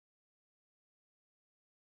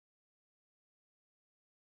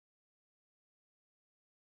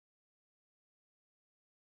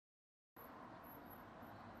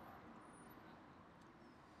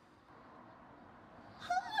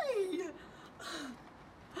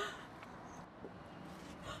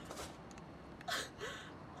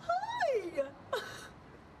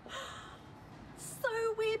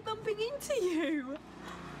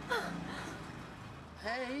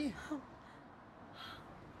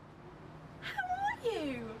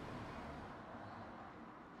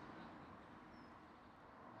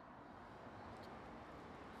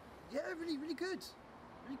really, really good.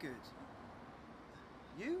 Really good.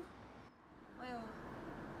 You? Well,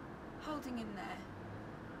 holding in there.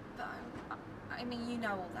 But I mean, you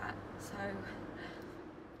know all that, so...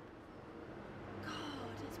 God,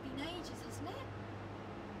 it's been ages, hasn't it?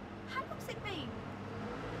 How long's it been?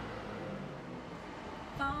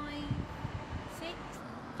 5, 6,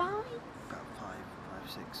 5? About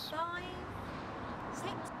 5, 6 5, 6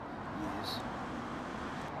 years.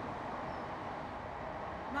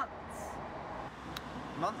 months.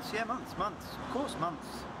 Months, yeah, months. Of course, months.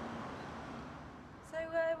 So,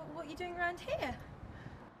 what are you doing around here?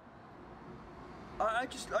 I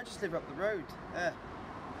just live up the road. Yeah.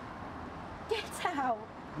 Get out!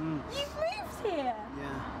 You've moved here!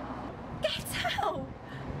 Yeah. Get out!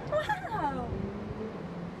 Wow!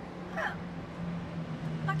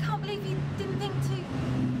 I can't believe you didn't think to...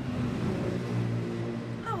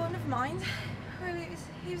 Oh, well, never mind. Well,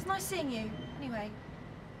 it was nice seeing you. Anyway,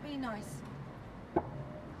 really nice. Do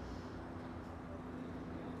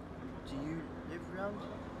you live around?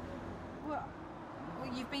 Well,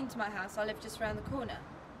 you've been to my house. I live just around the corner.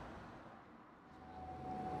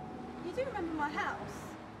 You do remember my house?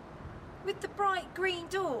 With the bright green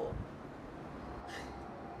door?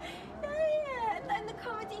 Yeah, and the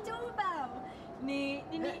comedy doorbell.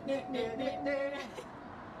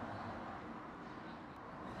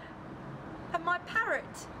 And my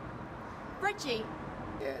parrot, Reggie.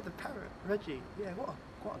 Yeah, the parrot, Reggie. Yeah, what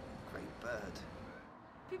a great bird.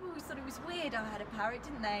 People always thought it was weird I had a parrot,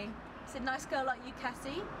 didn't they? Said, nice girl like you,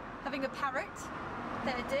 Cassie, having a parrot.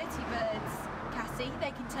 They're dirty birds, Cassie.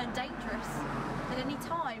 They can turn dangerous at any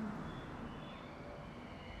time.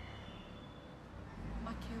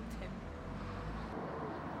 I killed him.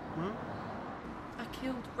 I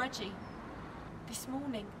killed Reggie this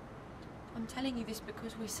morning. I'm telling you this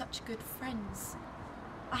because we're such good friends.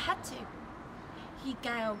 I had to. He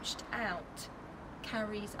gouged out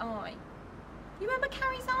Carrie's eye. You remember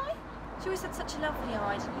Carrie's eye? She always had such a lovely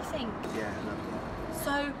eye, didn't you think? Yeah, lovely.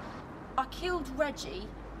 So, I killed Reggie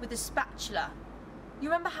with a spatula. You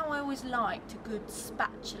remember how I always liked a good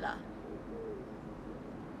spatula?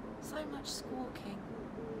 So much squawking.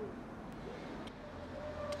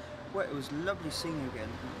 Well, it was lovely seeing you again.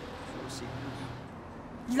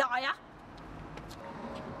 Liar!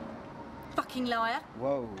 Fucking liar!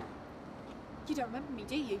 Whoa. You don't remember me,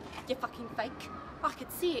 do you? You fucking fake. I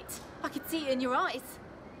could see it. I could see it in your eyes.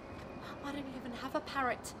 I don't even have a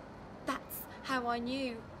parrot. That's how I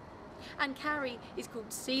knew. And Carrie is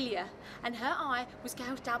called Celia, and her eye was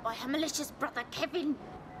gouged out by her malicious brother Kevin.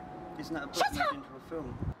 Isn't that a book Shut made up! into a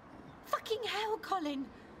film? Fucking hell, Colin.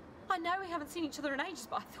 I know we haven't seen each other in ages,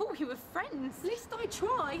 but I thought we were friends. At least I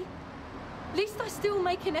try. At least I still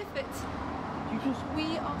make an effort.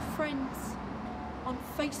 We are friends on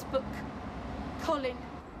Facebook, Colin.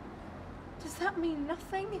 Does that mean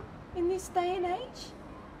nothing in this day and age?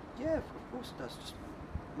 Yeah, of course it does. Just,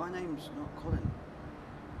 my name's not Colin.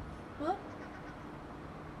 What?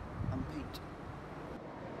 I'm Pete.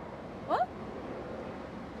 What?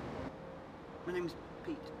 My name's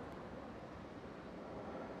Pete.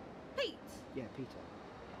 Pete? Yeah, Peter.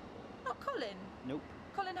 Not Colin? Nope.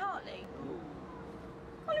 Colin Hartley? No.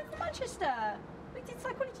 Colin from Manchester. We did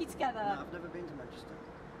psychology together. No, I've never been to Manchester.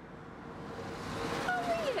 How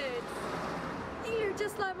weird. You look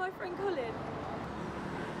just like my friend Colin.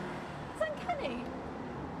 It's uncanny.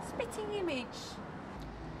 Spitting image.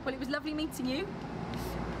 Well, it was lovely meeting you,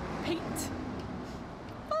 Pete.